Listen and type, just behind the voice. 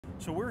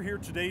So we're here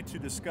today to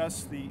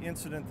discuss the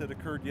incident that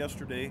occurred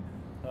yesterday,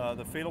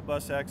 the fatal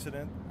bus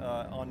accident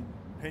on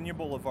Pena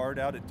Boulevard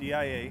out at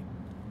DIA.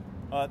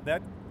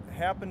 That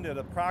happened at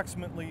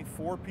approximately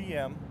 4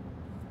 p.m.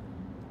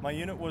 My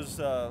unit was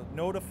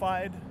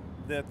notified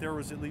that there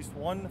was at least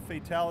one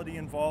fatality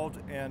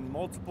involved and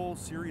multiple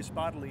serious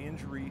bodily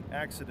injury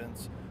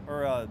accidents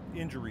or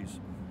injuries.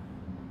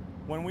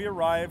 When we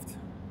arrived,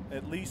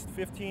 at least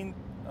 15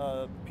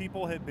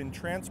 people had been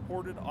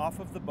transported off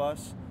of the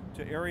bus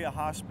to area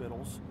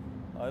hospitals,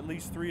 at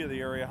least 3 of the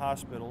area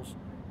hospitals,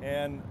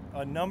 and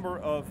a number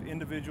of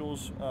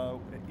individuals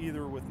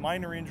either with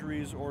minor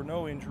injuries or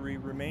no injury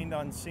remained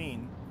on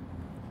scene,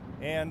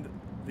 and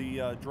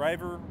the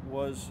driver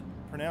was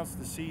pronounced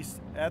deceased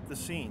at the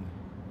scene.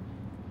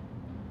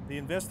 The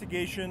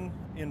investigation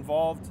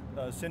involved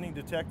sending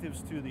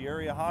detectives to the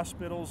area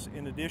hospitals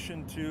in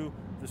addition to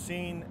the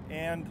scene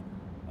and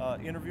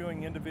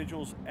interviewing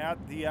individuals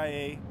at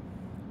DIA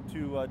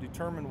to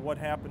determine what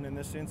happened in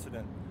this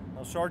incident.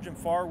 Now, Sergeant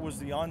Farr was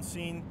the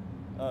on-scene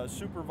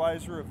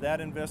supervisor of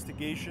that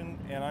investigation,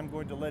 and I'm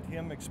going to let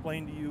him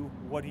explain to you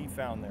what he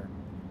found there.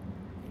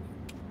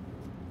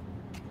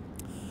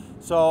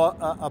 So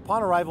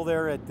upon arrival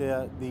there at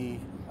the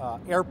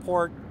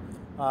airport,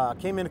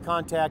 came into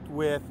contact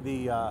with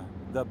the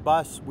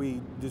bus.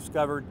 We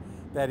discovered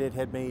that it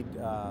had made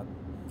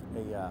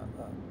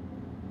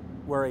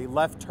where a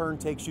left turn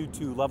takes you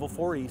to level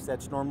 4 east.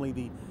 That's normally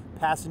the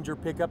passenger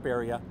pickup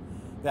area.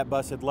 That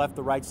bus had left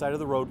the right side of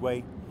the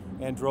roadway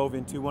and drove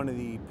into one of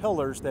the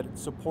pillars that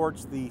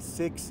supports the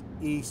 6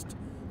 east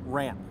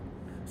ramp.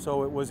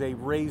 So it was a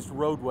raised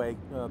roadway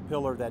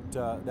pillar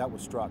that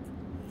was struck.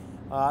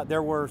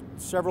 There were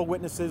several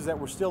witnesses that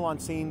were still on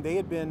scene. They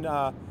had been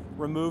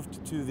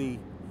removed to the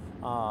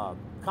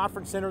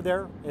conference center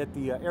there at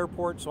the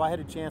airport, so I had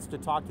a chance to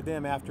talk to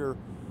them after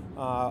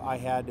I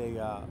had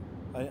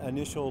an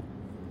initial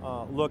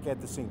look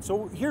at the scene.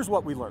 So here's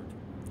what we learned.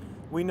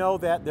 We know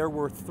that there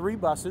were 3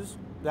 buses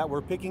that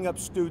were picking up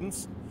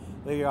students.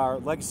 They are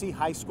Legacy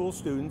High School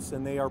students,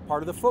 and they are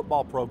part of the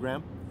football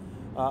program,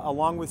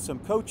 along with some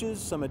coaches,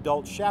 some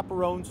adult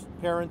chaperones,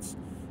 parents,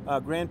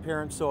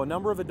 grandparents, so a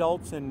number of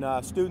adults and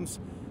students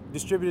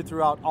distributed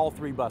throughout all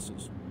 3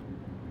 buses.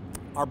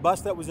 Our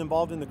bus that was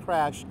involved in the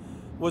crash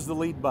was the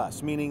lead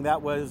bus, meaning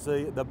that was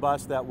the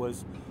bus that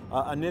was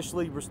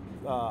initially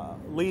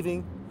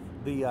leaving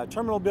the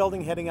terminal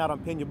building, heading out on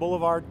Pena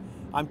Boulevard.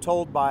 I'm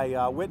told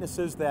by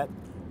witnesses that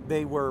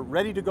they were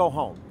ready to go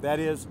home. That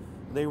is,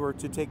 they were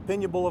to take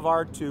Pena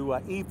Boulevard to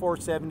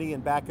E470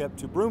 and back up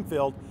to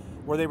Broomfield,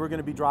 where they were going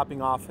to be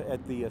dropping off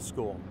at the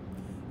school.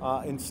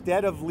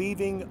 Instead of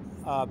leaving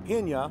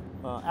Pena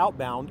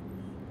outbound,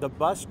 the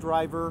bus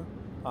driver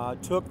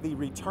took the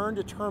return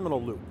to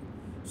terminal loop.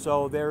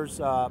 So there's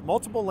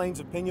multiple lanes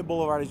of Pena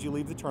Boulevard as you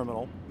leave the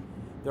terminal.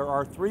 There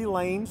are 3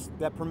 lanes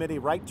that permit a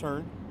right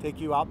turn, take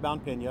you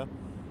outbound Pena,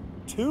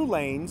 2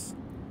 lanes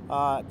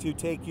to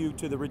take you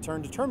to the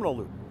return to terminal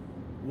loop.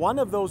 One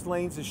of those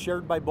lanes is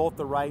shared by both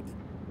the right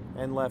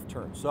and left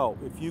turn. So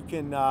if you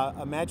can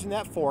imagine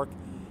that fork,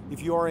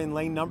 if you are in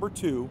lane number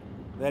 2,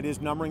 that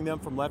is numbering them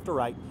from left to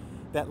right,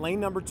 that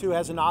lane number 2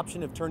 has an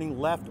option of turning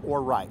left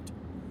or right.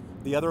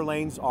 The other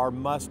lanes are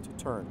must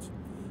turns.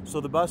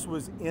 So the bus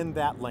was in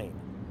that lane,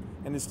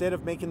 and instead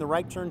of making the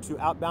right turn to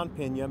outbound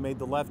Pena, made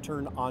the left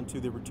turn onto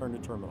the return to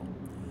terminal.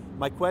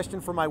 My question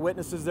for my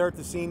witnesses there at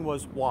the scene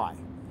was why?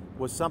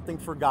 Was something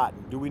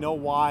forgotten? Do we know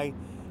why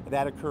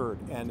that occurred?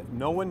 And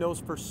no one knows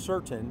for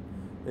certain.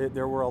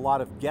 There were a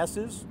lot of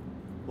guesses.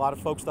 A lot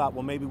of folks thought,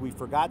 well, maybe we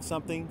forgot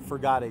something,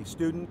 forgot a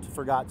student,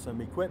 forgot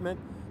some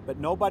equipment, but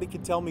nobody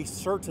could tell me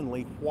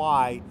certainly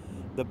why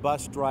the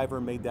bus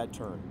driver made that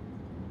turn.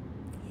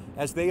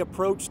 As they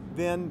approached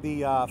then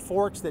the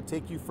forks that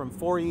take you from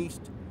 4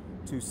 east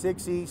to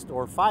 6 east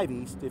or 5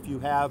 east, if you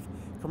have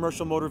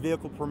commercial motor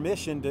vehicle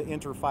permission to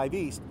enter 5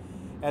 east,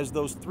 as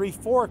those 3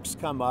 forks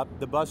come up,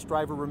 the bus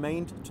driver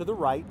remained to the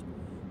right,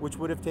 which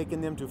would have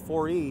taken them to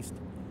 4 east,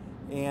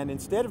 and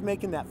instead of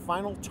making that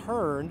final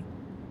turn,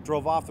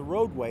 drove off the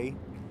roadway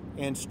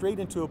and straight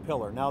into a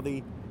pillar. Now,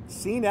 the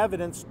scene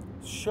evidence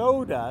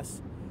showed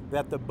us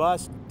that the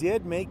bus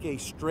did make a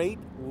straight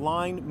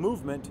line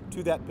movement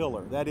to that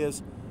pillar. That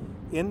is,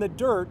 in the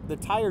dirt, the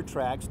tire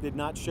tracks did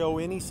not show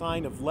any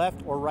sign of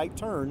left or right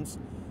turns,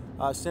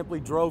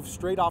 simply drove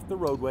straight off the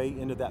roadway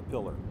into that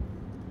pillar.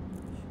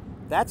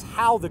 That's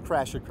how the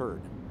crash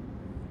occurred.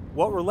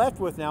 What we're left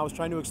with now is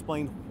trying to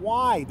explain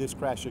why this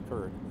crash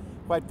occurred.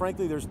 Quite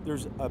frankly,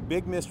 there's a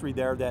big mystery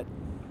there that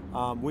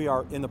we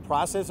are in the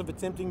process of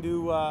attempting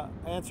to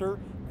answer,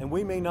 and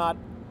we may not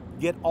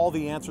get all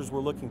the answers we're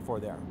looking for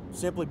there,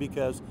 simply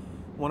because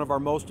one of our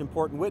most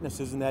important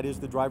witnesses, and that is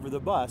the driver of the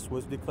bus,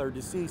 was declared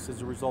deceased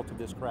as a result of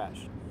this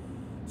crash.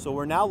 So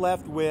we're now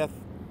left with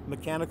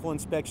mechanical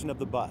inspection of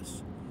the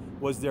bus.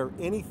 Was there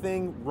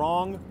anything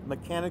wrong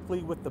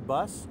mechanically with the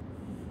bus?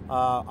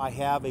 I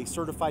have a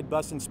certified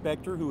bus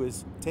inspector who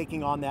is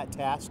taking on that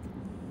task.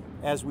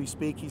 As we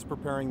speak, he's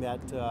preparing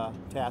that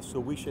task, so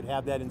we should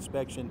have that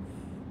inspection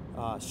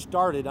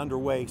started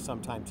underway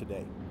sometime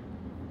today.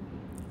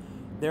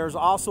 There's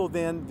also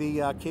then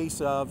the case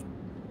of,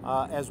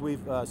 as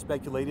we've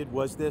speculated,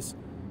 was this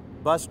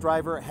bus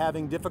driver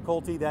having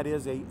difficulty that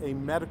is a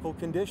medical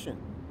condition?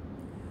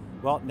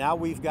 Well, now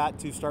we've got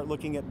to start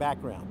looking at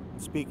background,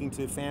 speaking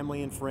to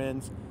family and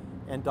friends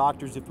and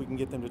doctors if we can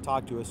get them to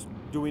talk to us.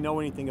 Do we know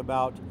anything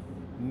about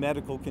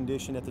medical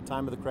condition at the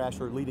time of the crash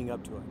or leading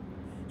up to it?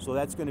 So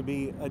that's going to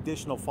be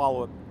additional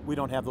follow-up. We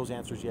don't have those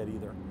answers yet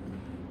either.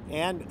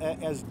 And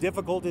as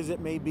difficult as it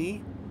may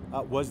be,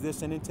 was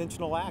this an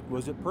intentional act?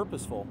 Was it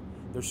purposeful?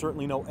 There's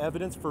certainly no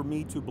evidence for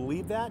me to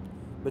believe that,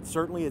 but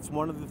certainly it's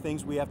one of the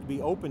things we have to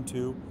be open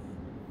to.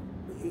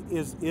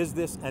 Is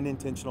this an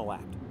intentional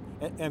act?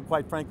 And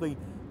quite frankly,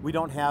 we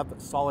don't have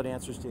solid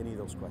answers to any of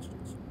those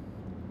questions.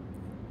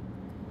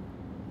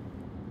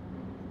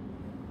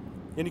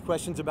 Any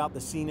questions about the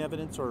scene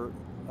evidence or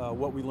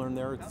what we learned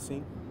there at the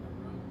scene?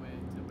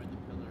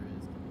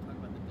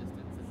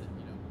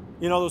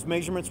 You know, those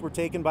measurements were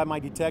taken by my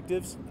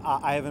detectives.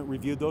 I haven't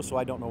reviewed those, so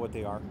I don't know what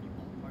they are.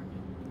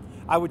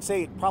 I would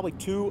say probably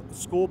 2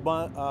 school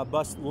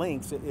bus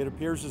lengths. It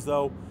appears as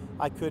though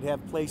I could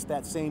have placed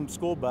that same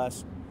school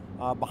bus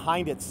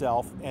behind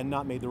itself and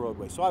not made the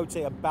roadway. So I would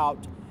say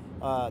about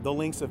the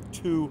lengths of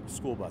 2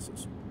 school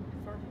buses.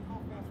 Sergeant,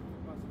 how fast was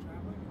the bus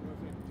traveling? Was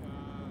it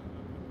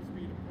a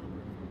speed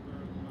appropriate for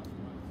where the bus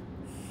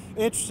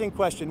was? Interesting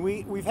question.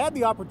 We've had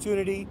the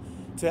opportunity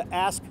to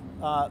ask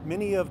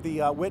many of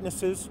the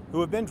witnesses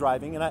who have been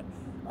driving, and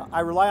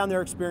I rely on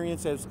their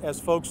experience as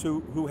folks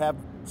who have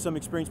some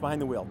experience behind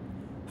the wheel.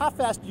 How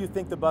fast do you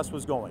think the bus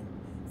was going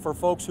for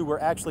folks who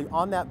were actually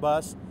on that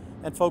bus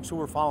and folks who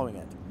were following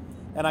it?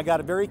 And I got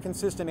a very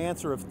consistent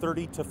answer of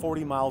 30 to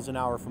 40 miles an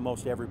hour from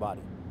most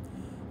everybody.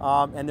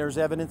 And there's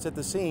evidence at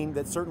the scene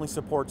that certainly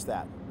supports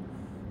that.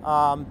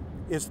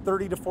 Is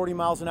 30 to 40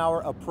 miles an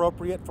hour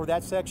appropriate for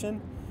that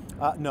section?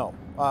 No.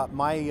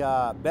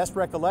 My best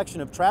recollection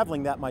of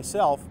traveling that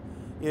myself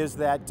is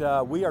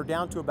that we are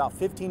down to about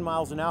 15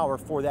 miles an hour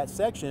for that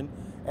section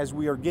as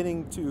we are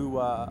getting to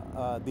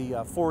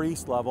the 4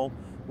 East level,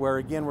 where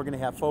again we're going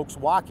to have folks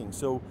walking.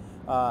 So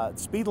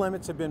speed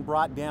limits have been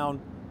brought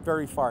down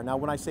very far. Now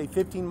when I say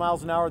 15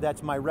 miles an hour,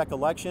 that's my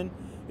recollection.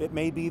 It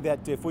may be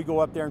that if we go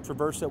up there and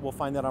traverse it, we'll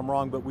find that I'm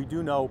wrong, but we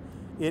do know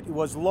it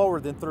was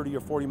lower than 30 or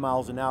 40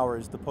 miles an hour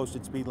is the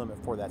posted speed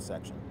limit for that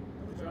section.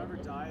 Did the driver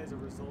die as a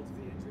result of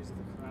the injuries of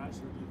the crash,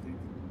 or do you think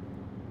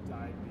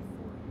died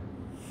before?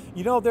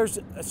 You know, there's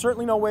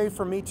certainly no way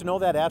for me to know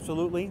that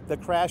absolutely. The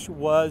crash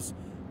was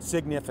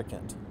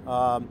significant,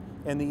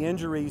 and the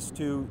injuries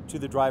to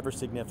the driver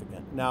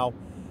significant. Now,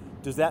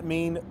 does that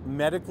mean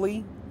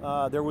medically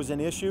there was an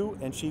issue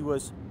and she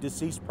was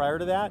deceased prior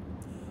to that?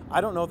 I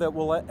don't know that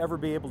we'll ever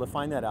be able to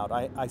find that out.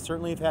 I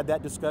certainly have had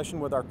that discussion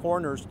with our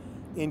coroners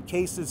in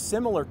cases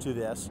similar to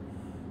this,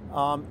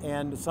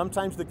 and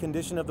sometimes the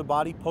condition of the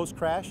body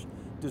post-crash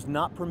does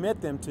not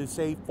permit them to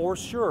say for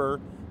sure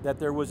that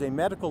there was a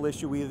medical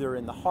issue either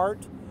in the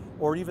heart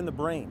or even the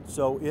brain.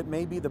 So it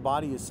may be the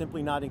body is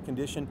simply not in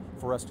condition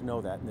for us to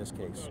know that in this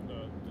case.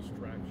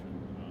 Distraction,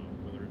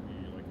 whether it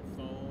be like a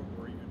phone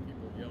or even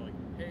people yelling,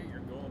 hey,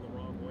 you're going the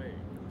wrong way,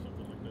 or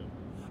something like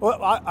that.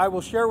 Well, I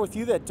will share with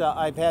you that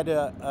I've had,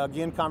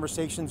 again,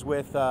 conversations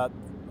with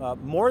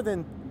more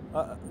than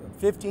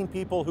 15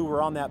 people who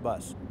were on that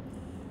bus.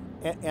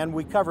 And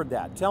we covered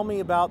that. Tell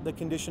me about the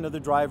condition of the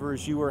driver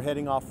as you were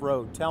heading off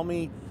road. Tell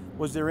me,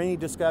 was there any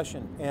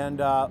discussion? And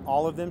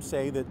all of them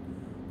say that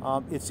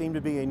it seemed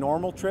to be a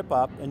normal trip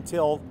up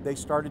until they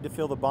started to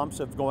feel the bumps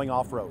of going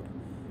off road.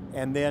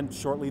 And then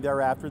shortly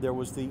thereafter, there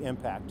was the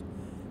impact.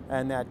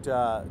 And that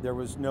there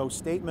was no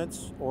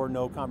statements or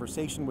no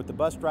conversation with the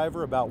bus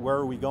driver about where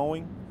are we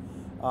going.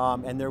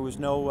 And there was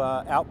no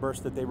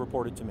outburst that they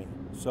reported to me.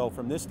 So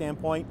from this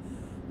standpoint,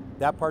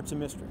 that part's a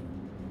mystery.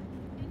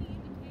 Any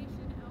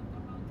indication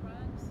alcohol,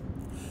 drugs?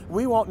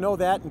 We won't know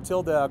that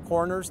until the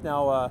coroners.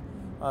 Now,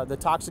 the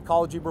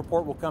toxicology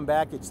report will come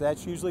back.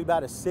 That's usually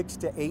about a 6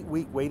 to 8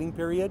 week waiting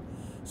period.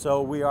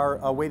 So we are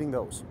awaiting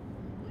those.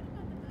 What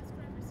about the bus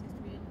driver's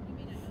history? You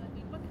may not know. I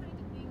mean, what kind of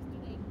things do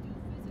they do?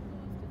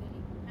 Physicals? Do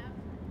they have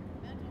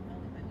mental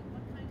health? I mean,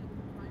 what kind of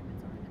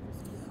requirements are there for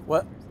school bus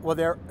drivers? Well,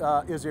 there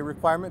is a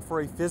requirement for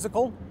a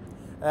physical.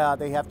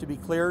 They have to be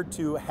cleared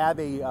to have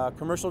a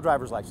commercial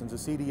driver's license, a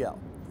CDL.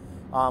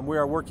 We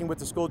are working with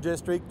the school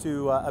district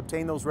to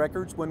obtain those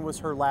records. When was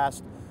her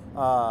last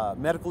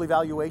medical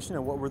evaluation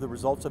and what were the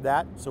results of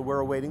that? So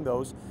we're awaiting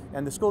those.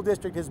 And the school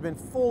district has been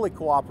fully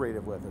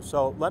cooperative with us.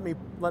 So let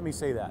me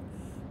say that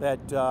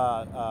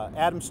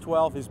Adams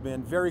 12 has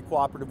been very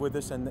cooperative with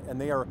us,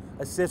 and they are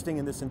assisting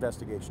in this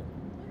investigation.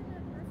 What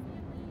about her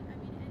family?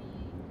 I mean,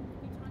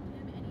 have you talked to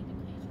them? Any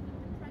indication of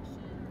depression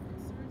or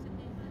concerns that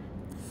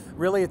they had?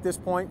 Really, at this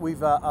point,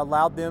 we've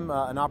allowed them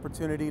an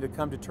opportunity to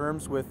come to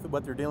terms with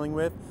what they're dealing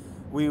with.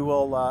 We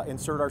will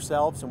insert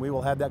ourselves and we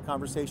will have that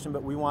conversation,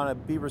 but we want to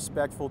be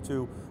respectful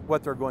to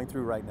what they're going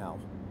through right now.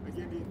 Was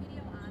there video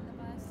on the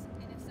bus?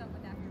 And if so,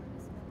 would that be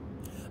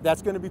releasable?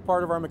 That's going to be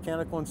part of our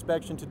mechanical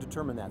inspection to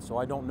determine that, so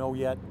I don't know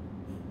yet.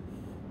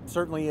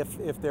 Certainly,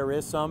 if there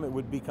is some, it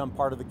would become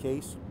part of the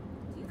case.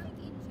 Do you think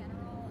in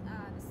general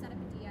the setup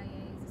of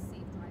DIAs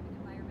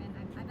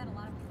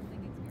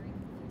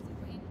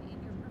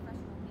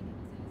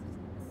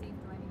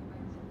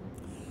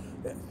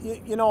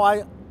You know,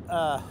 I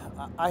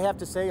have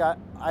to say,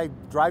 I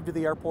drive to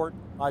the airport.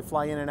 I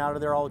fly in and out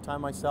of there all the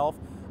time myself.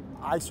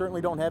 I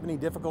certainly don't have any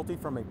difficulty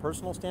from a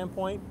personal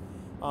standpoint.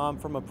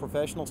 From a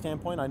professional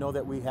standpoint, I know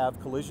that we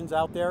have collisions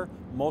out there.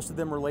 Most of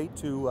them relate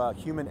to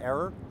human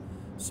error.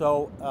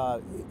 So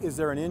is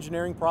there an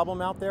engineering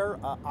problem out there?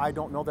 I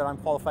don't know that I'm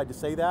qualified to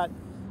say that.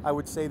 I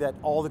would say that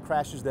all the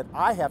crashes that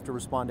I have to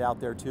respond out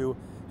there to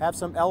have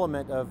some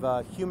element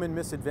of human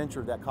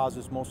misadventure that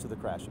causes most of the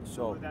crashes.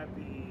 So would that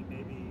be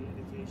maybe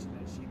indication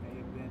that she may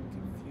have been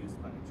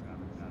confused by the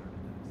traffic pattern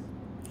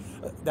in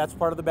this? that's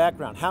part of the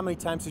background. How many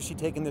times has she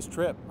taken this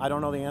trip? I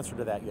don't know the answer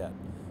to that yet.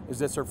 Is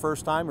this her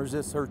first time or is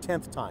this her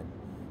 10th time?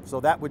 So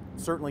that would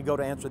certainly go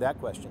to answer that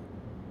question.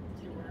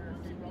 Do you know how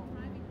long she'd been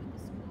driving with the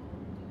school?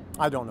 Do you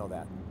know? I don't know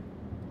that.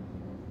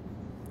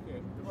 Okay,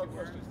 a few more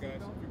questions, guys.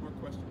 A few more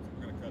questions.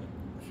 We're going to cut it.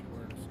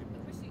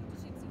 Did she have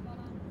seatbelt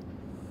on?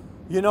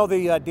 You know,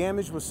 the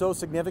damage was so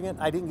significant,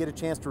 I didn't get a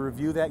chance to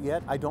review that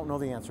yet. I don't know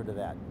the answer to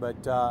that.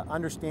 But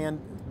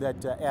understand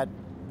that at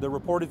the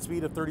reported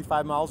speed of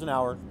 35 miles an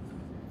hour,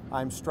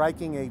 I'm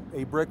striking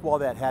a brick wall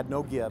that had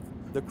no give.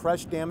 The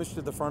crush damage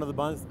to the front of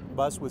the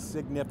bus was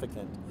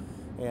significant.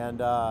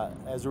 And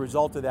as a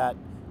result of that,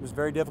 it was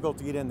very difficult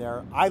to get in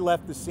there. I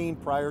left the scene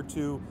prior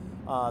to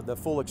the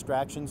full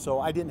extraction, so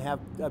I didn't have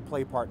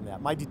play a part in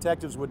that. My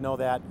detectives would know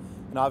that,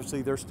 and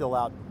obviously they're still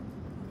out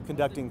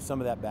conducting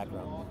some of that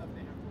background.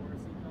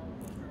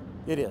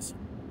 It is. Was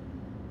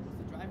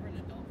the driver an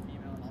adult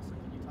female? And also,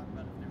 can you talk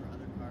about if there were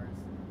other cars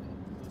in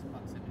close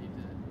proximity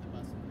to the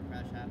bus when the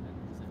crash happened?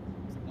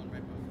 Was it one right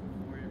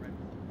before it, right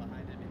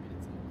behind it? Maybe did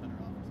someone cut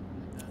her off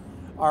or something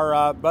like that?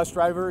 Our bus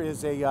driver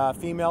is a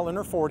female in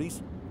her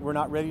 40s. We're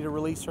not ready to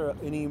release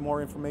any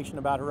more information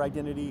about her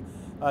identity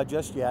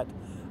just yet.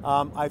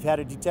 I've had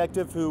a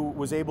detective who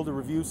was able to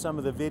review some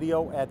of the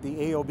video at the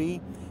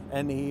AOB,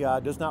 and he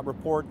does not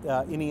report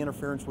any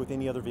interference with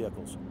any other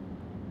vehicles.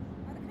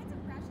 Are the kinds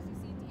of crashes you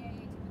see in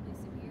DIA typically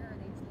severe? Are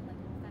they usually like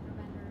fender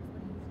benders?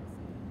 What do you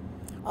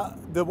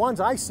usually see? The ones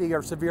I see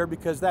are severe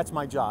because that's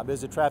my job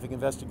as a traffic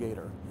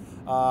investigator.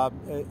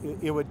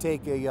 It would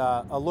take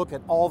a look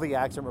at all the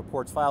accident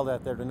reports filed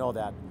out there to know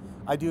that.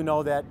 I do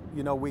know that,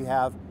 you know, we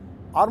have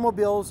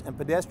automobiles and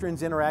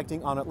pedestrians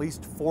interacting on at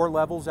least 4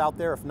 levels out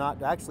there, if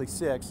not actually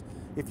 6,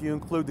 if you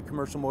include the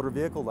commercial motor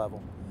vehicle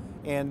level.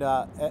 And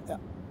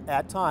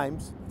at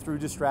times, through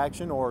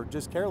distraction or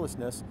just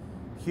carelessness,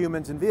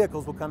 humans and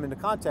vehicles will come into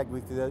contact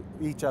with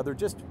each other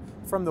just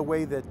from the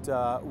way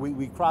that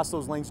we cross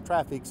those lanes of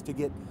traffic to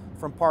get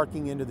from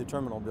parking into the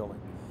terminal building.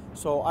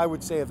 So I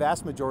would say a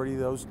vast majority of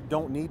those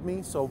don't need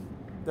me, so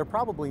they're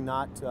probably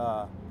not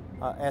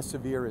as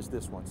severe as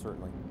this one,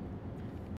 certainly.